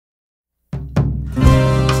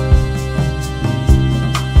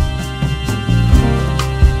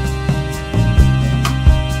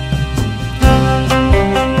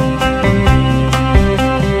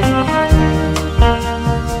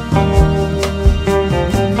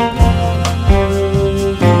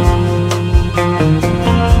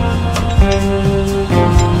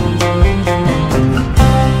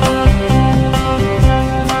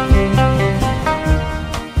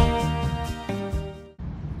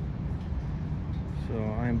So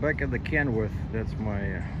I'm back at the Kenworth. That's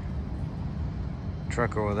my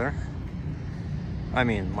truck over there. I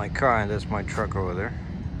mean my car, and that's my truck over there.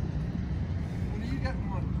 What are you getting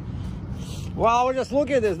on? Well, I was just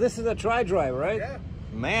looking at this. This is a tri-drive, right? Yeah.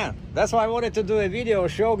 Man, that's why I wanted to do a video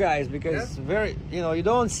show guys, because very, you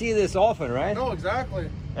don't see this often, right? No, exactly.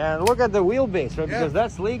 And look at the wheelbase, right? Because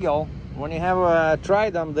that's legal. When you have a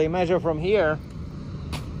tri-dom, they measure from here,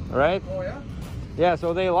 right? Oh yeah? Yeah,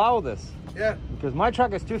 so they allow this. Yeah. Because my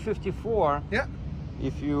truck is 254. Yeah.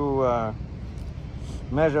 If you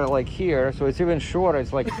measure like here, so it's even shorter.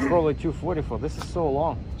 It's like probably 244. This is so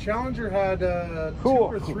long. Challenger had 2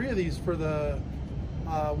 or 3 of these for the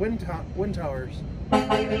wind towers.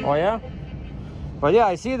 Oh yeah? But yeah,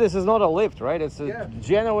 I see this is not a lift, right? It's a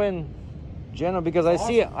genuine, because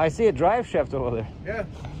I see a drive shaft over there. Yeah.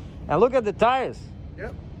 And look at the tires.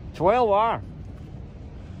 Yep. 12R.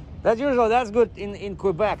 That's good in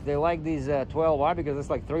Quebec. They like these 12R because it's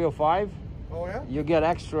like 305. Oh yeah? You get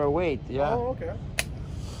extra weight, yeah. Oh, okay.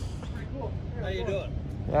 Pretty cool. Yeah, How you doing?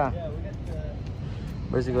 Yeah. Yeah, we got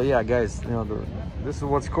Basically, yeah, guys, this is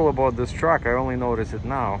what's cool about this truck. I only notice it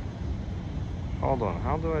now. Hold on,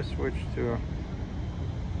 how do I switch to...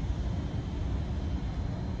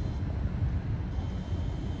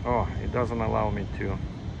 Oh, it doesn't allow me to.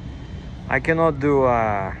 I cannot do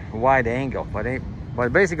a wide angle, but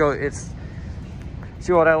basically it's...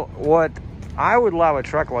 See what I would love a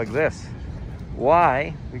truck like this.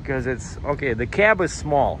 Why? Because it's, okay, the cab is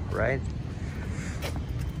small, right?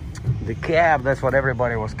 The cab, that's what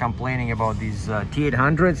everybody was complaining about these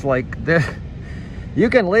T-800s. Like, you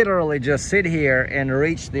can literally just sit here and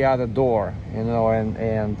reach the other door, and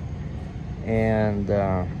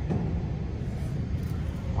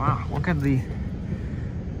wow, look at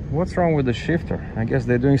what's wrong with the shifter? I guess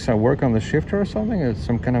they're doing some work on the shifter or something. It's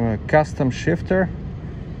some kind of a custom shifter.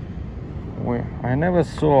 I never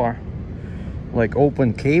saw like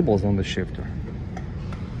open cables on the shifter.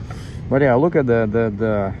 But yeah, look at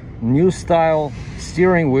the new style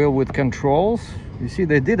steering wheel with controls. You see,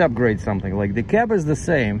 they did upgrade something. Like the cab is the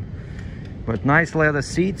same, but nice leather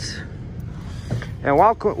seats. And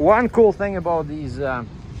one cool thing about these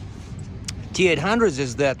T-800s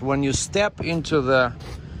is that when you step into the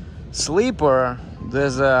sleeper,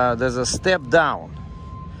 there's a step down,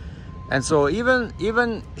 and so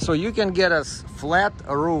even so you can get a flat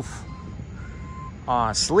roof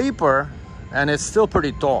sleeper, and it's still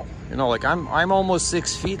pretty tall. Like I'm almost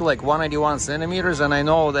 6 feet, like 181 centimeters, and I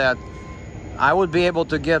know that I would be able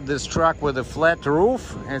to get this truck with a flat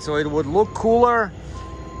roof, and so it would look cooler.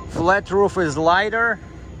 Flat roof is lighter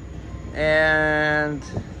and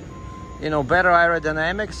better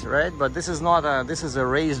aerodynamics, right? But this is not this is a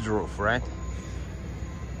raised roof, right?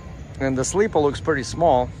 And the sleeper looks pretty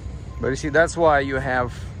small, but you see, that's why you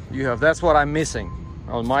have that's what I'm missing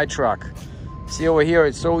on my truck. See over here,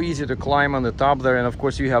 it's so easy to climb on the top there, and of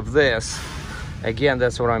course you have this. Again,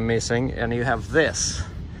 that's what I'm missing. And you have this.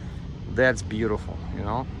 That's beautiful,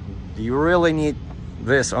 You really need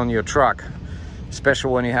this on your truck,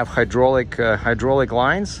 especially when you have hydraulic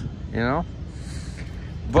lines,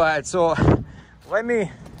 But so let me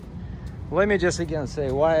just again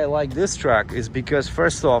say why I like this truck is because,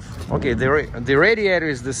 first off, okay, the radiator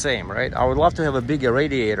is the same, right? I would love to have a bigger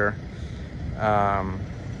radiator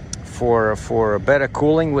for better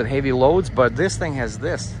cooling with heavy loads, but this thing has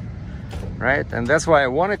this, right? And that's why I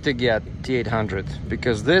wanted to get T-800,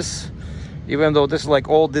 because this, even though this is like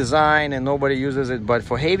old design and nobody uses it, but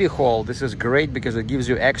for heavy haul this is great because it gives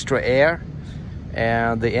you extra air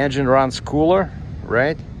and the engine runs cooler,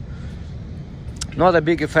 right? Not a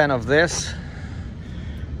big fan of this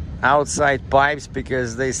outside pipes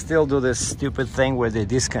because they still do this stupid thing where they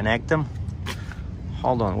disconnect them.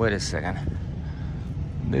 Hold on, wait a second.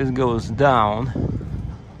 This goes down.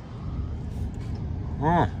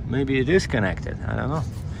 Oh, maybe it is connected. I don't know.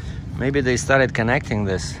 Maybe they started connecting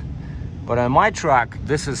this. But on my truck,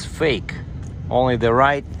 this is fake. Only the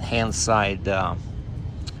right hand side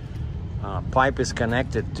pipe is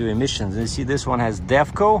connected to emissions. You see, this one has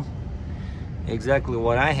DEFCO. Exactly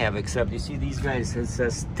what I have, except you see these guys, it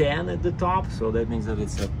says 10 at the top, so that means that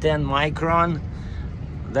it's a 10 micron.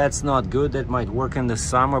 That's not good. That might work in the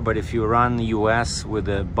summer, but if you run the US with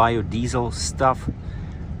the biodiesel stuff,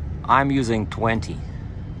 I'm using 20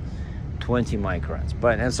 microns.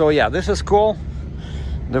 And so yeah, this is cool.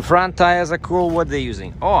 The front tires are cool. What they're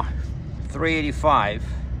using? Oh, 385,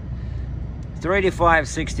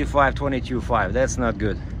 65, 22.5. That's not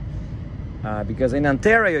good. Because in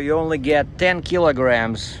Ontario you only get 10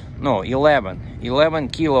 kilograms, no, 11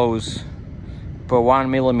 kilos per 1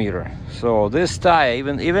 millimeter. So this tire,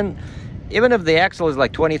 even if the axle is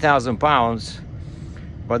like 20,000 pounds,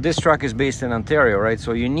 But this truck is based in Ontario, right?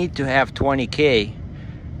 So you need to have 20K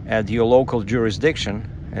at your local jurisdiction.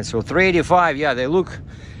 And so 385, yeah, they're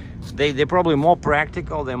probably more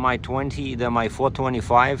practical than my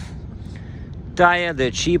 425 tire. They're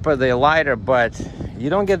cheaper, they're lighter, but you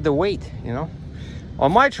don't get the weight, you know.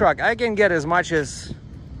 On my truck, I can get as much as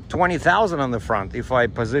 20,000 on the front if I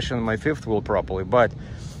position my fifth wheel properly. But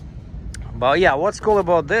yeah, what's cool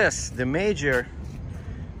about this, the major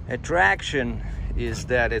attraction is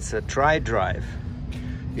that it's a tri-drive.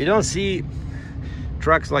 You don't see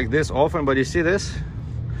trucks like this often, but you see this?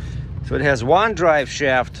 So it has one drive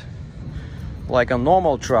shaft like on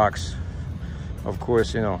normal trucks. Of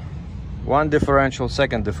course, you know, one differential,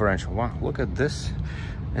 second differential. Wow, look at this,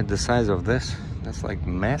 at the size of this. That's like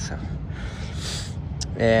massive.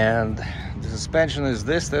 And the suspension is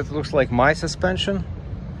this. That looks like my suspension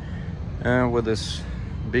with this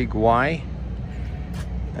big Y.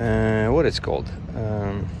 What it's called?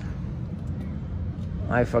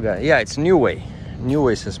 I forgot. Yeah, it's New Way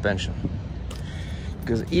suspension.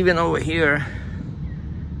 Because even over here,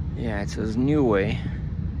 yeah, it says New Way.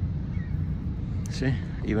 See,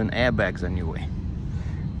 even airbags are New Way.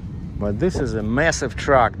 But this is a massive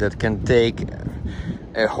truck that can take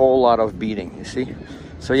a whole lot of beating, you see.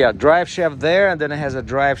 So yeah, drive shaft there, and then it has a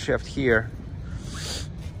drive shaft here,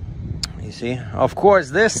 you see. Of course,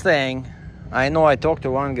 this thing, I know I talked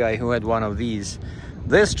to one guy who had one of these.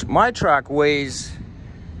 My truck weighs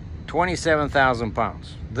 27,000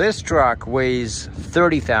 pounds. This truck weighs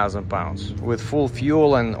 30,000 pounds with full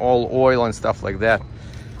fuel and all oil and stuff like that.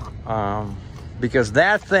 Because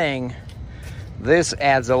that thing, this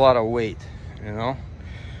adds a lot of weight, you know.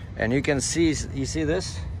 And you can see, you see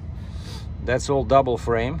this? That's all double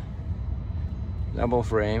frame. Double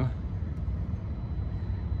frame.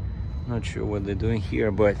 Not sure what they're doing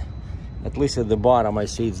here, but at least at the bottom I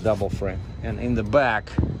see it's double frame. And in the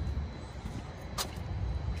back,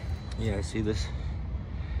 yeah, I see this.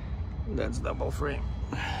 That's double frame.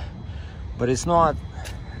 But it's not,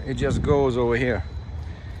 it just goes over here.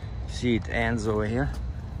 See, it ends over here.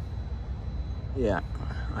 Yeah,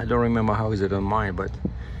 I don't remember how is it on mine, but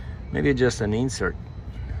maybe just an insert.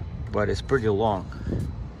 But it's pretty long.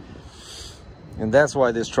 And that's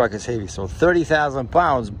why this truck is heavy. So 30,000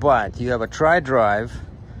 pounds, but you have a tri-drive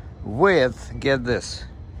with, get this,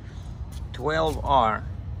 12R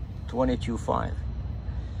 22.5.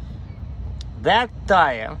 That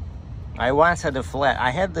tire, I once had a flat.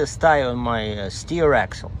 I had this tire on my steer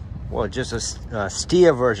axle. Well, just a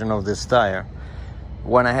steer version of this tire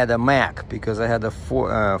when I had a Mack, because I had a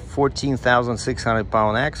 14,600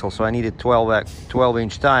 pound axle, so I needed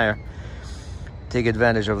 12-inch tire. Take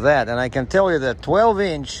advantage of that. And I can tell you that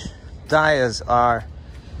 12-inch tires are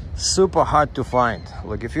super hard to find.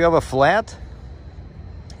 Look, if you have a flat,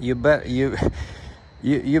 you better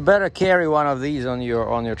carry one of these on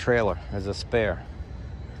your trailer as a spare,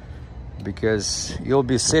 because you'll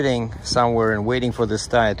be sitting somewhere and waiting for this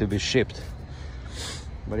tire to be shipped.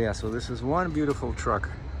 But yeah, so this is one beautiful truck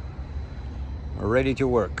ready to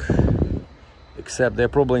work, except they're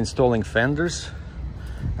probably installing fenders,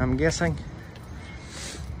 I'm guessing,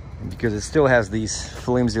 because it still has these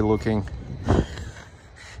flimsy looking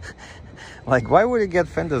like, why would you get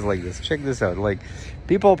fenders like this? Check this out. Like,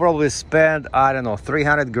 people probably spend, I don't know,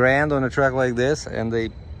 300 grand on a truck like this, and they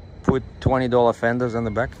put $20 fenders on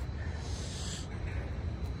the back.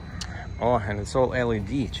 Oh, and it's all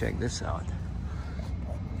LED. Check this out.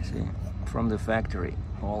 See, from the factory,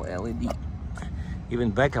 all LED. Even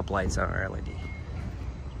backup lights are LED.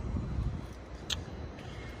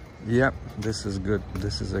 Yep, this is good.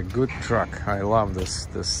 This is a good truck. I love this.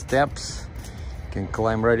 The steps, can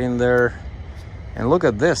climb right in there. And look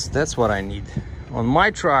at this. That's what I need. On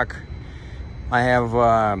my truck, I have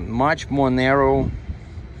much more narrow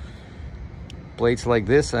plates like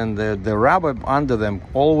this, and the rubber under them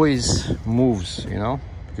always moves, you know,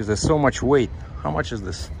 because there's so much weight. How much is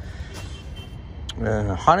this?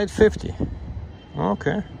 150.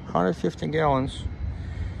 Okay, 150 gallons.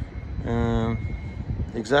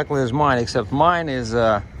 Exactly as mine, except mine is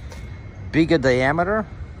bigger diameter,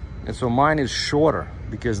 and so mine is shorter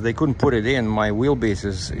because they couldn't put it in. My wheelbase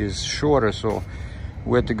is shorter, so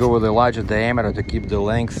we had to go with a larger diameter to keep the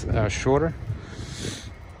length shorter.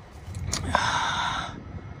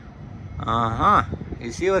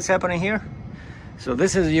 You see what's happening here? So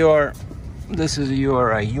this is your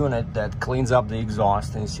unit that cleans up the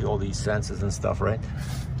exhaust, and you see all these sensors and stuff, right?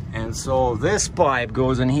 And so this pipe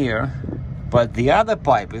goes in here, but the other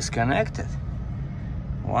pipe is connected.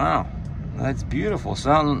 Wow, that's beautiful.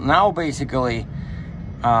 So now basically,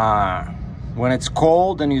 when it's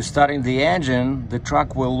cold and you're starting the engine, the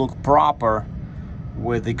truck will look proper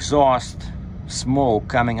with exhaust smoke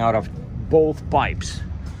coming out of both pipes,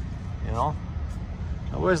 you know.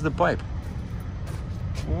 Now, where's the pipe?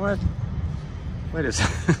 What? Wait a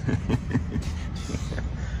second.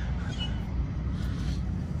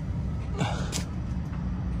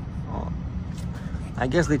 Oh, I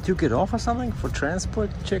guess they took it off or something for transport.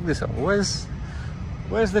 Check this out. Where's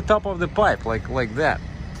the top of the pipe? Like that.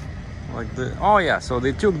 Like the, oh yeah, so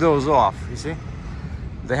they took those off, you see?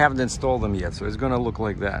 They haven't installed them yet, so it's gonna look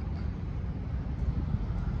like that.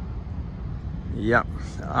 Yeah,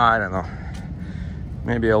 I don't know.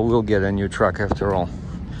 Maybe I will get a new truck after all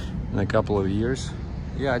in a couple of years.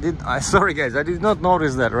 Yeah, sorry guys, I did not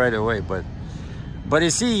notice that right away, but you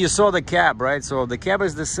see, you saw the cab, right? So the cab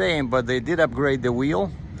is the same, but they did upgrade the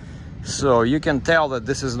wheel. So you can tell that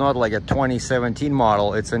this is not like a 2017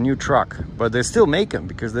 model, it's a new truck, but they still make them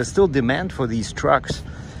because there's still demand for these trucks,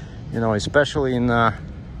 you know, especially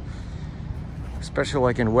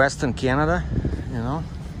like in Western Canada, you know.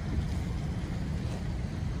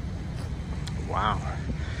 Wow.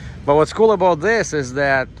 But what's cool about this is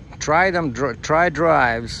that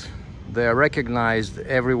tri-drives, they're recognized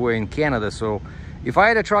everywhere in Canada. So if I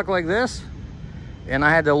had a truck like this and I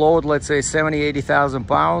had to load, let's say 80,000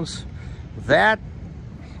 pounds, that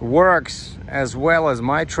works as well as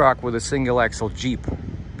my truck with a single axle Jeep,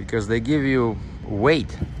 because they give you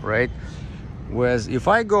weight, right? Whereas if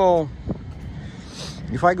I go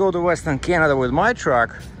to Western Canada with my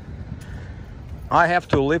truck, I have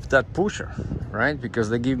to lift that pusher, right? Because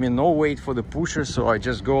they give me no weight for the pusher, so I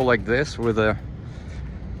just go like this with a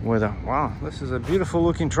wow, this is a beautiful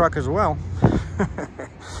looking truck as well.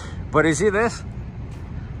 But you see this?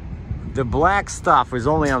 The black stuff is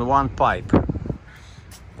only on one pipe.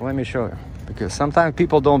 Let me show you, because sometimes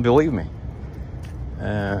people don't believe me.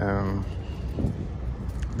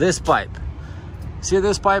 This pipe. See,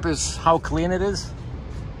 this pipe is how clean it is.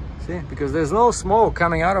 See, because there's no smoke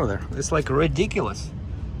coming out of there. It's like ridiculous.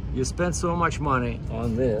 You spend so much money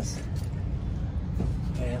on this,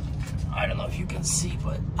 and I don't know if you can see,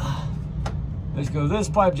 but because this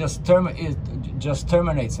pipe just terminates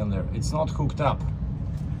in there. It's not hooked up.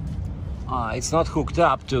 It's not hooked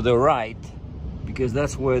up to the right, because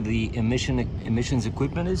that's where the emissions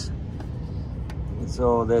equipment is. And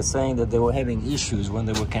so they're saying that they were having issues when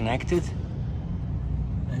they were connected,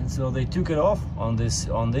 and so they took it off on this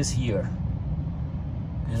here.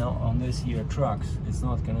 You know, on this here trucks, it's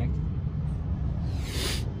not connected.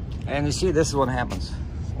 And you see, this is what happens.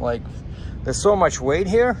 Like, there's so much weight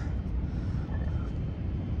here.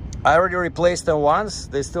 I already replaced them once.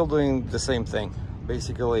 They're still doing the same thing.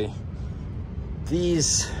 Basically,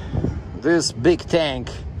 this big tank,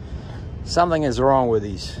 something is wrong with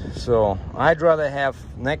these. So I'd rather have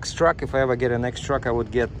next truck. If I ever get a next truck, I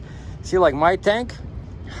would get, see, like my tank,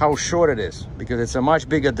 how short it is, because it's a much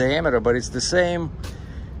bigger diameter, but it's the same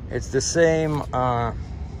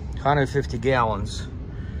 150 gallons,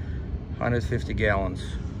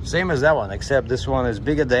 same as that one, except this one is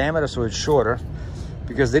bigger diameter, so it's shorter,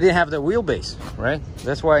 because they didn't have the wheelbase, right?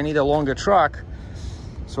 That's why I need a longer truck,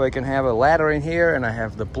 so I can have a ladder in here, and I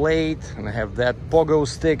have the plate, and I have that pogo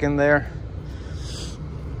stick in there.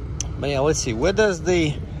 But yeah, let's see, where does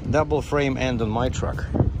the double frame end on my truck?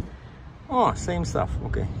 Oh, same stuff.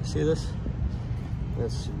 Okay, see this?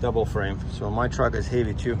 That's double frame. So my truck is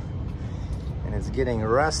heavy too, and it's getting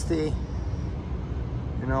rusty.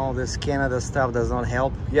 You know, this Canada stuff does not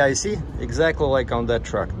help. Yeah, you see, exactly like on that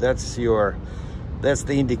truck. That's the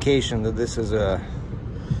indication that this is a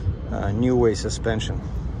new way suspension.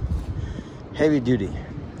 Heavy duty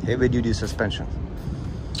suspension.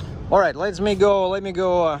 All right, let me go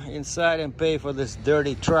inside and pay for this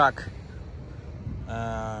dirty truck.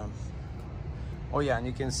 Oh yeah, and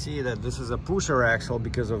you can see that this is a pusher axle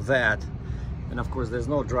because of that, and of course there's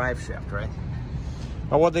no drive shaft, right?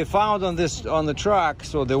 But what they found on the truck,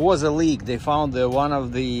 so there was a leak. They found that one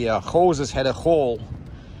of the hoses had a hole,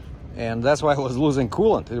 and that's why I was losing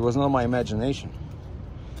coolant. It was not my imagination.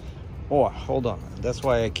 Oh, hold on. That's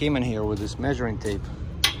why I came in here with this measuring tape.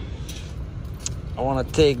 I want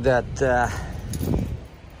to take that.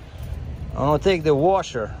 I want to take the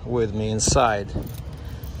washer with me inside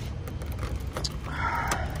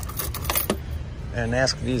and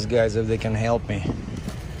ask these guys if they can help me.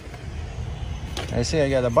 I see I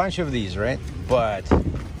got a bunch of these, right? But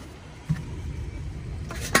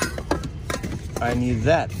I need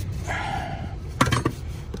that.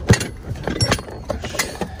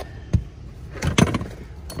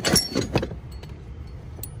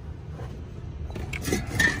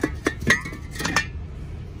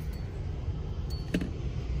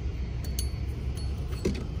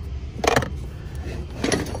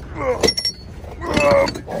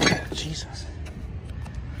 Jesus.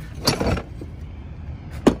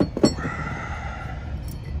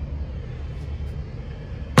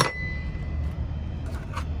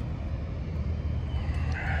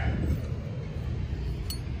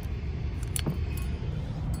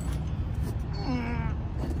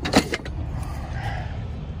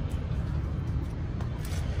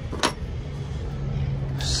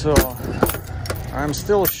 So I'm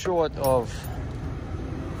still short of,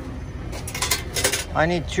 I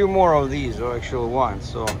need 2 more of these, or actually 1.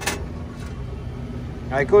 So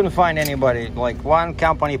I couldn't find anybody. Like, one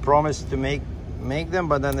company promised to make them,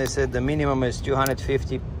 but then they said the minimum is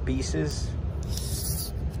 250 pieces.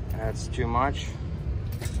 That's too much.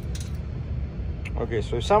 Okay,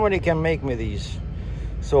 so if somebody can make me these,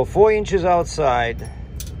 so 4 inches outside,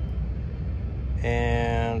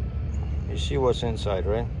 and you see what's inside,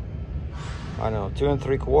 right? I don't know, 2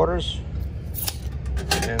 3/4,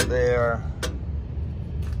 and they're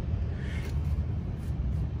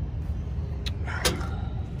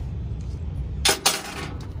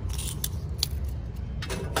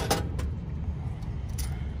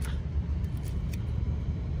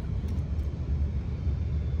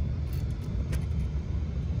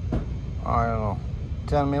I don't know,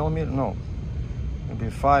 10 millimeter, no,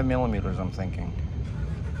 maybe 5 millimeters, I'm thinking,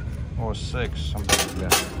 or 6, something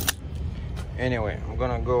like that. Anyway, I'm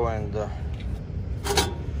gonna go and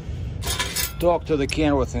talk to the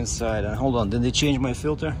Kenworth inside. And hold on, did they change my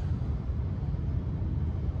filter?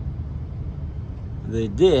 They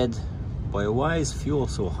did, but why is fuel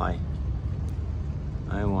so high?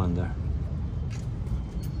 I wonder.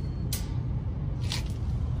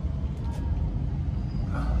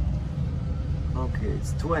 Okay,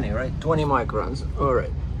 it's 20, right? 20 microns. All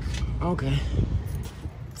right. Okay.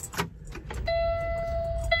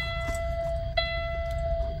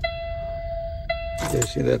 You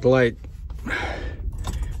see that light?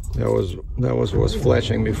 That was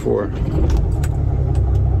flashing before.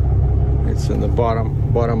 It's in the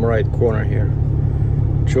bottom right corner here.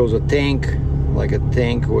 It shows a tank, like a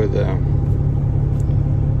tank with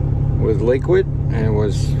liquid, and it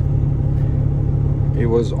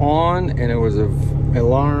was on, and it was an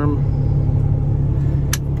alarm.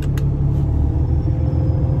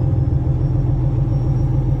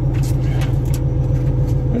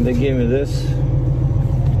 And they gave me this.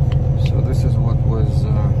 So this is what was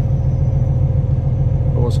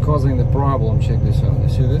causing the problem. Check this out. You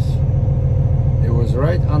see this? It was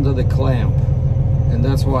right under the clamp, and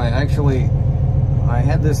that's why actually I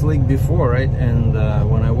had this leak before, right? And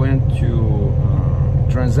when I went to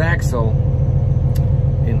Transaxle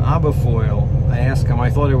in Aberfoyle, I asked him, I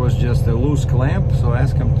thought it was just a loose clamp, so I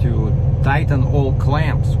asked him to tighten all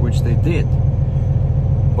clamps, which they did,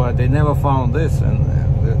 but they never found this. And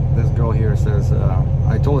this girl here says,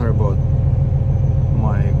 I told her about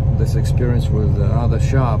this experience with the other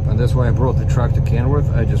shop, and that's why I brought the truck to Kenworth.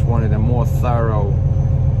 I just wanted a more thorough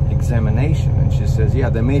examination. And she says,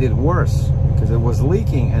 yeah, they made it worse because it was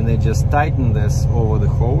leaking, and they just tightened this over the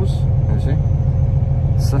hose. You see?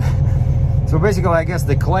 So basically, I guess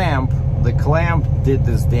the clamp did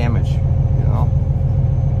this damage, you know,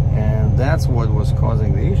 and that's what was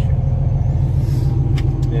causing the issue.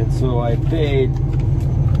 And so I paid.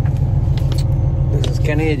 This is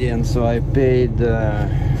Canadian, so I paid.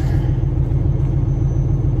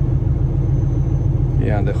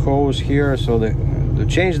 Yeah, the hose here. So to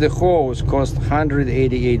change the hose cost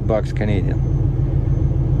 $188 Canadian,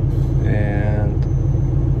 and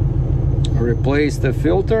replace the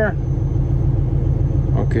filter.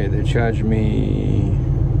 Okay, they charge me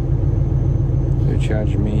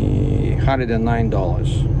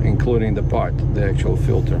 $109, including the part, the actual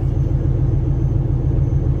filter.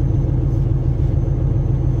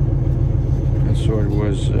 And so it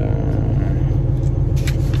was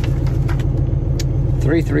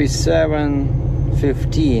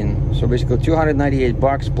 $337.15. So basically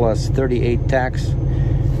 $298 plus 38 tax,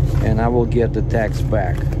 and I will get the tax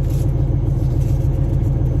back.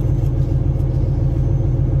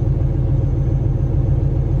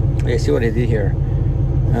 You see what I did here?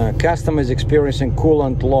 Customer is experiencing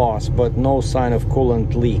coolant loss, but no sign of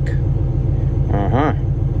coolant leak.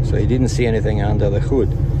 So he didn't see anything under the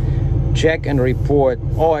hood. Check and report.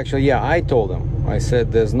 Oh, actually, yeah, I told him. I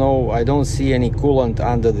said, I don't see any coolant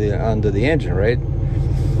under the engine, right?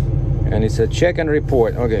 And he said, check and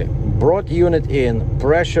report. Okay, brought unit in,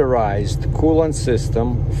 pressurized coolant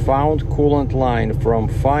system, found coolant line from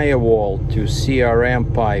firewall to CRM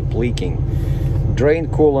pipe leaking. Drained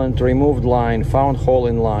coolant, removed line, found hole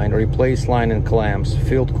in line, replaced line and clamps,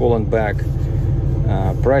 filled coolant back,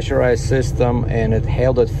 pressurized system, and it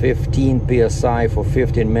held at 15 psi for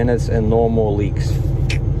 15 minutes and no more leaks.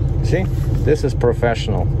 See, this is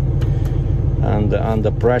professional. And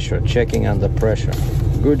under pressure, checking under pressure.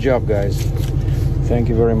 Good job, guys. Thank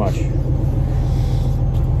you very much.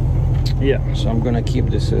 Yeah, so I'm gonna keep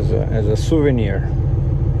this as a souvenir.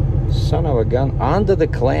 Son of a gun, under the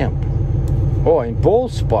clamp. Oh, in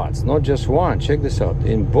both spots, not just one. Check this out,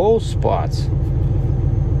 in both spots.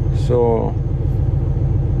 So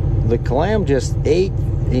the clamp just ate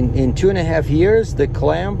in 2.5 years. The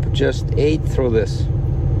clamp just ate through this.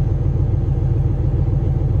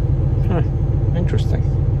 Huh, interesting.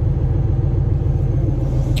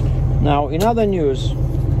 Now, in other news,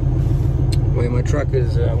 where my truck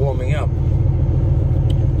is warming up,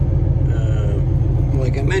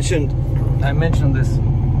 like I mentioned this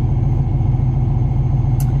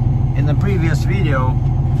in the previous video.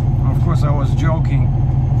 Of course, I was joking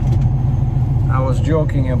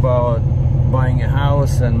about buying a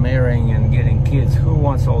house and marrying and getting kids. Who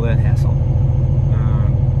wants all that hassle?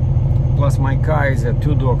 Plus, my car is a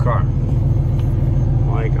 2-door car.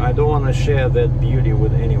 Like, I don't want to share that beauty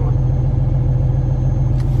with anyone.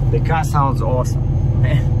 The car sounds awesome,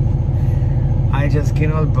 man. I just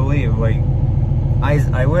cannot believe. Like,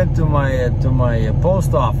 I went to my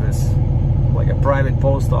post office, like a private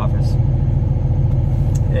post office,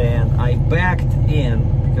 and I backed in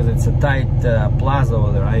because it's a tight plaza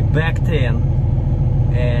over there. I backed in,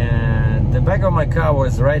 and the back of my car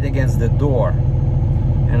was right against the door.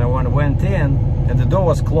 And when I went in, and the door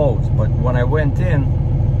was closed, but when I went in,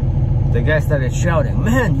 the guy started shouting,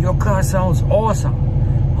 "Man, your car sounds awesome.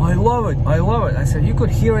 I love it, I love it." I said, "You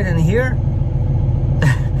could hear it in here?"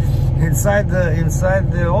 inside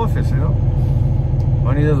the office, you know.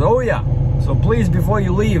 And he says, "Oh yeah, so please, before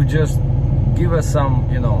you leave, just give us some,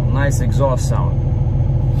 you know, nice exhaust sound."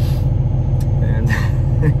 And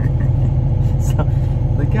so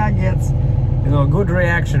the car gets, you know, good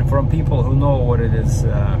reaction from people who know what it is,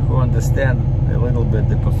 who understand a little bit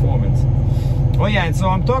the performance. Oh yeah, and so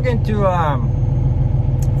I'm talking to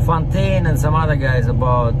Fontaine and some other guys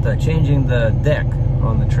about changing the deck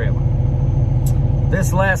on the trailer.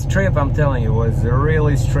 This last trip, I'm telling you, was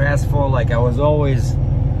really stressful. Like, I was always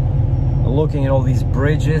looking at all these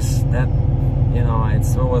bridges that, you know, it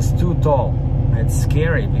was too tall. It's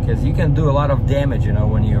scary because you can do a lot of damage, you know,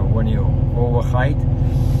 when you over height.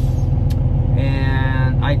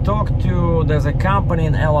 And I talked to, there's a company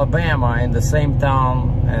in Alabama in the same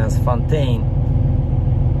town as Fontaine.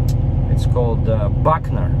 It's called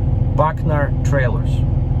Buckner Trailers.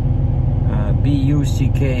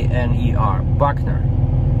 B-U-C-K-N-E-R, Buckner.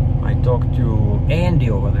 I talked to Andy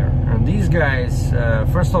over there, and these guys,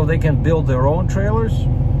 first of all, they can build their own trailers,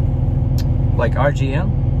 like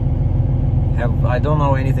RGN. I don't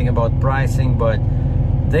know anything about pricing, but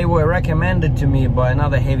they were recommended to me by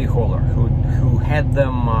another heavy hauler who had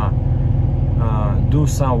them do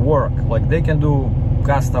some work. Like, they can do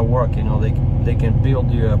custom work, you know. They can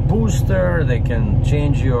build you a booster, they can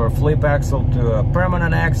change your flip axle to a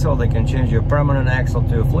permanent axle, they can change your permanent axle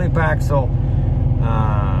to a flip axle.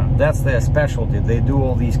 That's their specialty. They do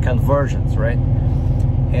all these conversions, right?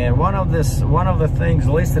 And one of the things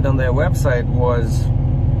listed on their website was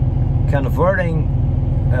converting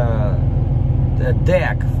the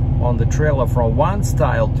deck on the trailer from one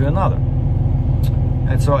style to another.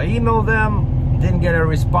 And so I emailed them, didn't get a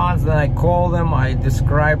response. Then I called them, I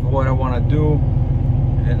described what I want to do,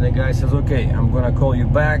 and the guy says, "Okay, I'm gonna call you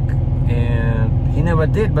back." And he never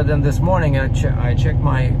did. But then this morning I checked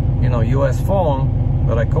my, you know, US phone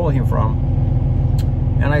that I called him from,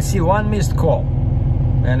 and I see one missed call,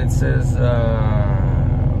 and it says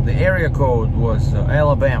the area code was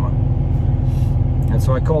Alabama. And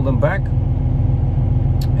so I called him back,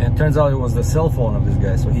 and it turns out it was the cell phone of this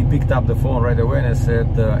guy. So he picked up the phone right away, and I said,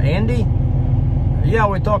 "Andy? Yeah,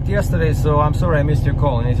 we talked yesterday, so I'm sorry I missed your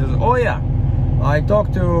call." And he says, "Oh yeah, I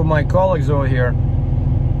talked to my colleagues over here,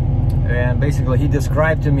 and basically he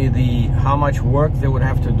described to me how much work they would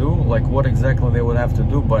have to do, like what exactly they would have to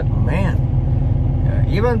do. But man,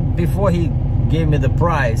 even before he gave me the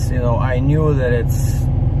price, you know, I knew that it's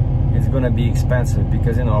gonna be expensive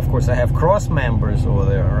because, you know, of course I have cross members over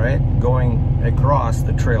there, right, going across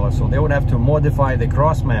the trailer. So they would have to modify the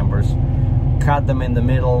cross members, cut them in the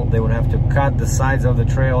middle. They would have to cut the sides of the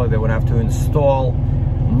trailer. They would have to install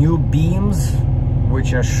new beams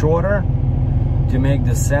which are shorter to make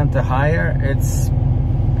the center higher.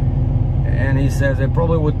 And he says it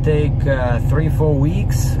probably would take 3-4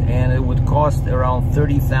 weeks, and it would cost around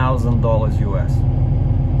 $30,000 US.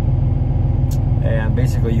 And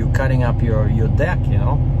basically you're cutting up your deck, you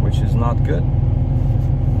know, which is not good.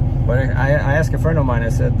 But I asked a friend of mine, I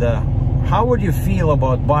said, how would you feel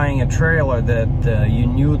about buying a trailer that you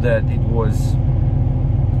knew that it was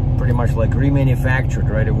pretty much like remanufactured,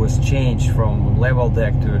 right? It was changed from level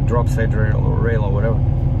deck to a drop side rail or whatever.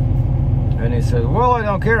 And he said, well, I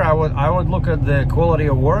don't care. I would look at the quality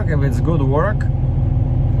of work. If it's good work,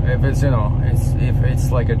 if it's, you know, if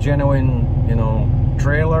it's like a genuine, you know,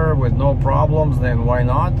 trailer with no problems, then why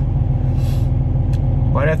not?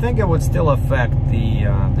 But I think it would still affect the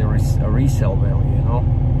resale value, you know.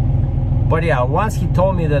 But yeah, once he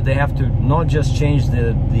told me that they have to not just change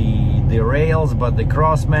the rails, but the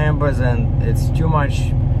cross members, and it's too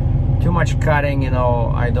much cutting, you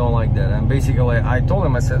know, I don't like that. And basically, I told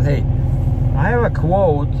him, I said, hey, I have a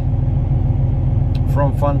quote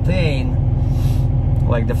from Fontaine,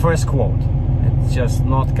 like the first quote. It's just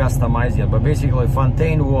not customized yet, but basically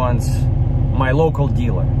Fontaine wants my local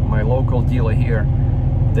dealer here.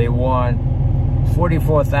 They want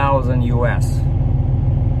 $44,000 US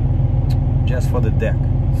just for the deck.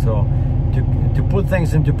 So to put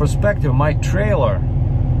things into perspective, my trailer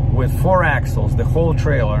with 4 axles, the whole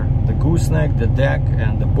trailer, the gooseneck, the deck,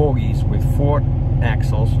 and the bogies with 4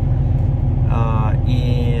 axles,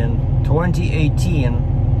 in 2018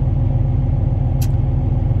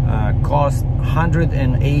 cost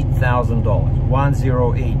 $108,000,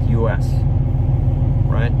 108 US,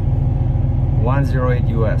 right? 108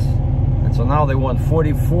 US. And so now they want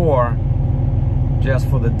 44 just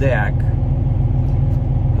for the deck.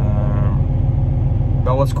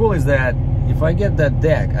 But what's cool is that if I get that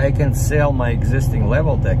deck, I can sell my existing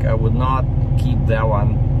level deck. I would not keep that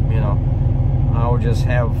one, you know. I would just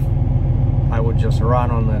run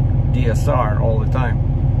on the DSR all the time.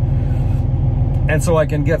 And so I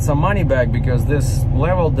can get some money back, because this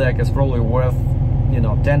level deck is probably worth, you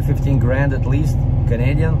know, 10-15 grand at least,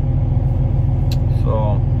 Canadian.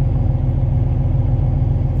 So,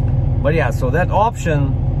 but yeah, so that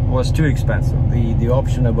option was too expensive. The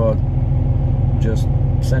option about just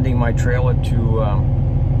sending my trailer to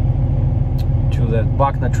the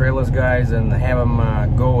Buckner Trailers guys and have them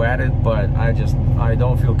go at it, but I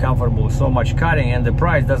don't feel comfortable with so much cutting, and the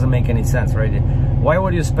price doesn't make any sense, right? Why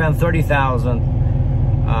would you spend $30,000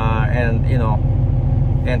 and, you know,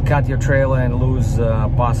 and cut your trailer and lose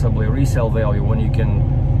possibly resale value, when you can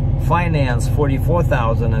finance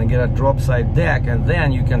 $44,000 and get a drop side deck, and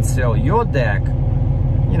then you can sell your deck,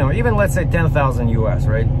 you know, even let's say 10,000 US,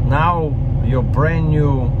 right? Now your brand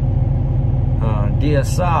new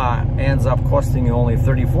DSR ends up costing you only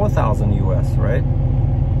 34,000 US, right?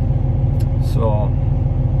 So,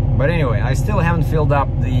 but anyway, I still haven't filled out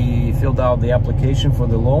the application for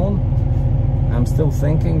the loan. I'm still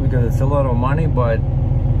thinking, because it's a lot of money, but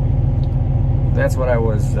that's what I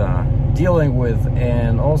was dealing with.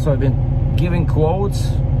 And also I've been giving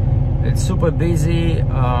quotes. It's super busy,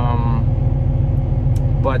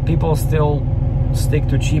 but people still stick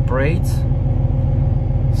to cheap rates.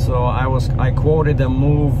 So I quoted a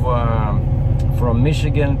move from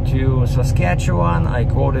Michigan to Saskatchewan. I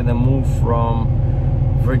quoted a move from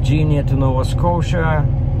Virginia to Nova Scotia.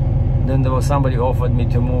 Then there was somebody offered me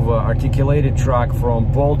to move an articulated truck from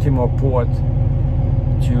Baltimore Port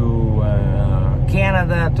to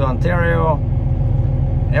Canada, to Ontario.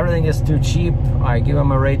 Everything is too cheap. I give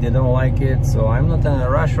them a rate, they don't like it, so I'm not in a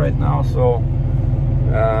rush right now. So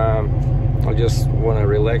I just want to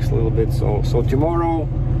relax a little bit. So tomorrow,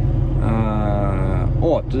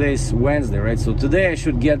 oh, today's Wednesday, right? So today I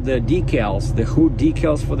should get the decals, the hood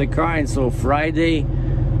decals for the car, and so Friday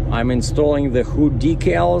I'm installing the hood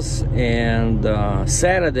decals, and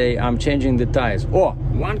Saturday I'm changing the tires. Oh,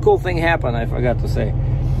 one cool thing happened, I forgot to say.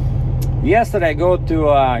 Yesterday I go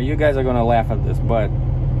to, you guys are gonna laugh at this, but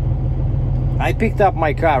I picked up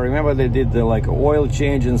my car. Remember they did the like oil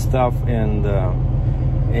change and stuff, and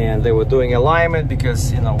they were doing alignment,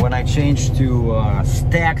 because, you know, when I changed to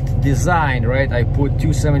stacked design, right, I put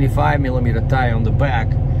 275mm tire on the back,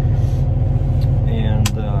 and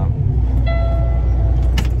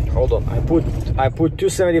hold on, I put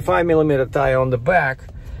 275mm tire on the back,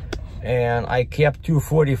 and I kept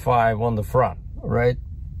 245 on the front, right?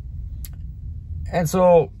 And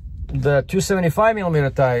so the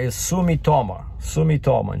 275mm tire is Sumitomo,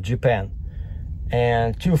 Japan,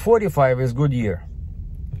 and 245 is Goodyear.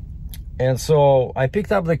 And so I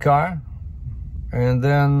picked up the car, and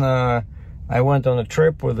then I went on a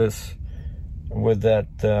trip with that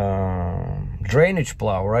drainage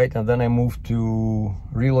plow, right? And then I moved to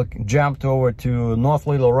jumped over to North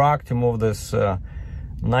Little Rock to move this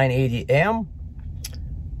 980M.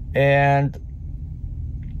 And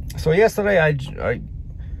so yesterday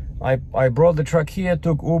I brought the truck here,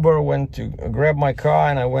 took Uber, went to grab my car,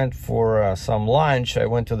 and I went for some lunch. I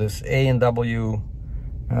went to this A&W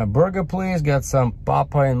burger place, got some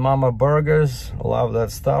Papa and Mama burgers. I love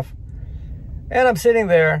that stuff. And I'm sitting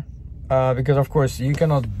there because of course you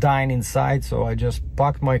cannot dine inside, so I just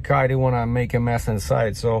parked my car. I didn't want to make a mess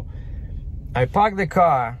inside, so I parked the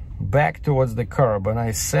car back towards the curb, and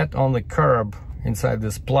I sat on the curb inside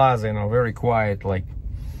this plaza, you know, very quiet, like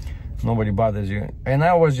nobody bothers you. And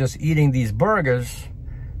I was just eating these burgers,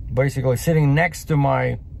 basically sitting next to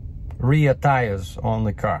my rear tires on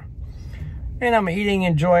the car. And I'm eating,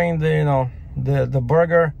 enjoying the, you know, the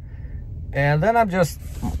burger. And then I'm just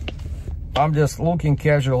looking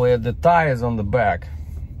casually at the tires on the back.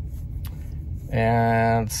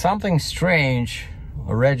 And something strange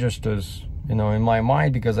registers, you know, in my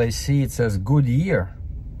mind, because I see it says Goodyear.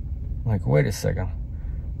 Like, wait a second,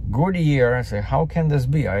 Goodyear. I say, how can this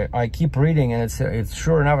be? I keep reading, and it's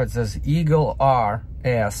sure enough, it says Eagle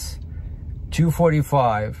RS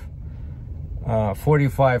 245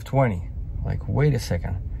 4520. Like, wait a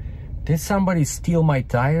second, did somebody steal my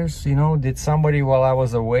tires? You know, did somebody, while I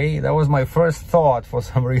was away? That was my first thought for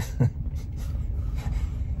some reason.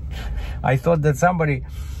 I thought that somebody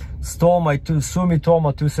stole my two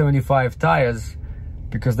Sumitomo 275 tires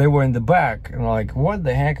because they were in the back. And I'm like, what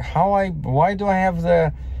the heck? Why do I have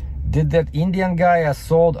did that Indian guy I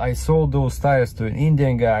sold those tires to an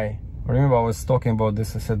Indian guy. I remember I was talking about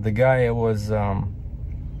this. I said the guy was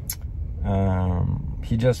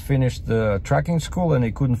he just finished the trucking school and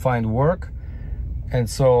he couldn't find work, and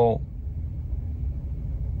so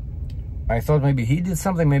I thought maybe he did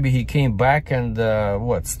something. Maybe he came back and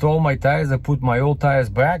stole my tires and put my old tires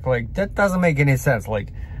back. Like, that doesn't make any sense.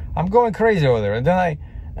 Like, I'm going crazy over there. And then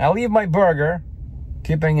I leave my burger,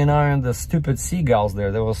 keeping an eye on the stupid seagulls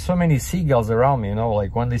there. There was so many seagulls around me, you know,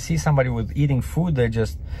 like when they see somebody with eating food,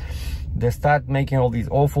 they start making all these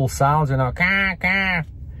awful sounds, you know, caw, caw.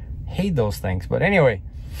 Hate those things. But anyway,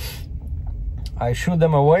 I shooed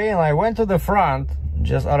them away, and I went to the front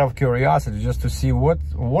just out of curiosity, just to see what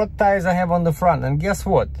tires I have on the front. And guess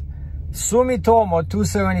what? Sumitomo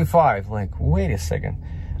 275. Like, wait a second,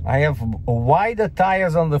 I have wider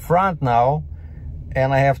tires on the front now,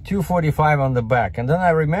 and I have 245 on the back. And then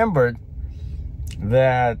I remembered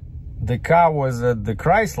that the car was at the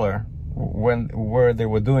Chrysler where they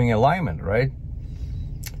were doing alignment, right?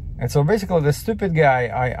 And so basically the stupid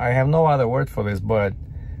guy, I have no other word for this, but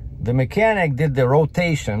the mechanic did the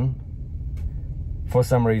rotation for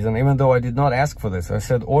some reason, even though I did not ask for this. I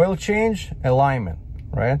said oil change, alignment,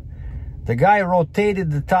 right? The guy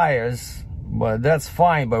rotated the tires, but that's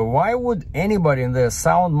fine. But why would anybody in their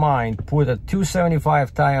sound mind put a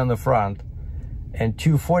 275 tire on the front and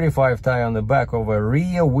 245 tire on the back of a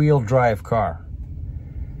rear wheel drive car?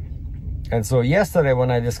 And so yesterday when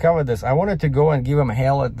I discovered this, I wanted to go and give him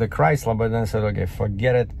hell at the Chrysler, but then I said, okay,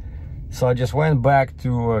 forget it. So I just went back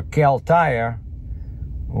to Cal Tire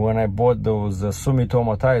when I bought those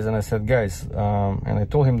Sumitomo tires, and I said, guys, and I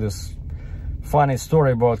told him this funny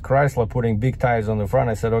story about Chrysler putting big tires on the front.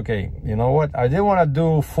 I said, okay, you know what? I didn't want to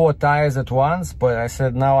do 4 tires at once, but I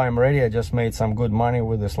said, now I'm ready. I just made some good money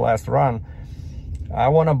with this last run. I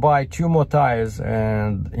want to buy 2 more tires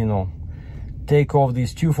and, you know, take off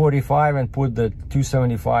these 245 and put the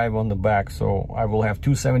 275 on the back, so I will have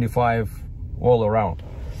 275 all around.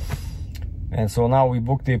 And so now we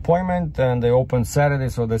booked the appointment, and they opened Saturday,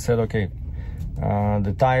 so they said, okay,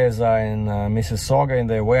 the tires are in Mississauga in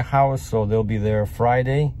their warehouse, so they'll be there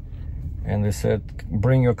Friday. And they said,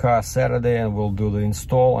 bring your car Saturday and we'll do the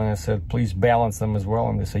install. And I said, please balance them as well.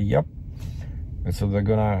 And they said, yep. And so they're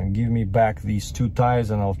gonna give me back these 2 tires,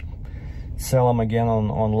 and I'll sell them again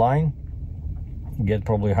online. Get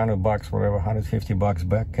probably $100 bucks, whatever, $150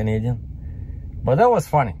 back Canadian. But that was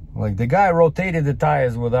funny. Like, the guy rotated the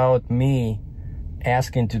tires without me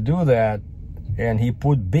asking to do that, and he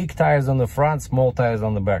put big tires on the front, small tires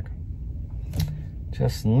on the back.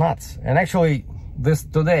 Just nuts. And actually, this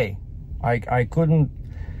today, I couldn't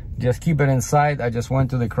just keep it inside. I just went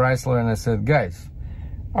to the Chrysler and I said, guys,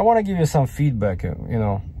 I want to give you some feedback. You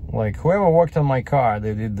know, like, whoever worked on my car,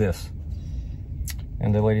 they did this.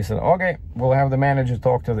 And the lady said, okay, we'll have the manager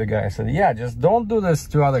talk to the guy. I said, yeah, just don't do this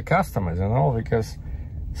to other customers, you know, because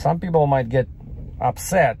some people might get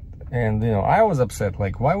upset. And, you know, I was upset.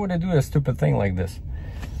 Like, why would I do a stupid thing like this?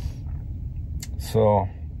 So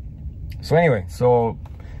anyway, so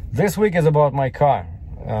this week is about my car.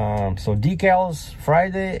 So decals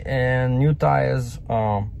Friday and new tires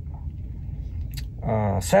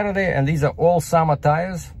Saturday. And these are all summer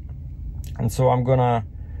tires. And so I'm gonna,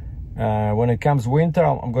 when it comes winter,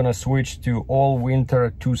 I'm gonna switch to all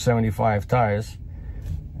winter 275 tires,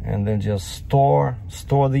 and then just store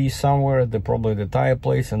these somewhere at probably the tire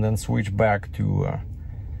place, and then switch back to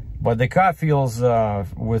but the car feels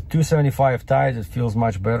with 275 tires, it feels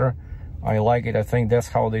much better. I like it. I think that's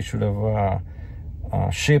how they should have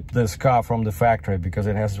ship this car from the factory because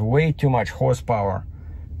it has way too much horsepower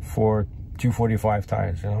for 245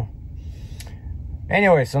 tires, you know.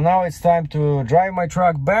 Anyway, so now it's time to drive my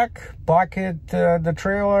truck back, pocket the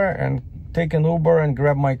trailer, and take an Uber and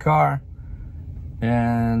grab my car.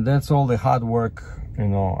 And that's all the hard work, you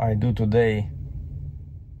know, I do today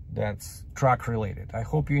that's truck related. I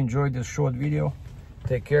hope you enjoyed this short video.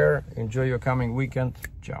 Take care, enjoy your coming weekend.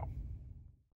 Ciao.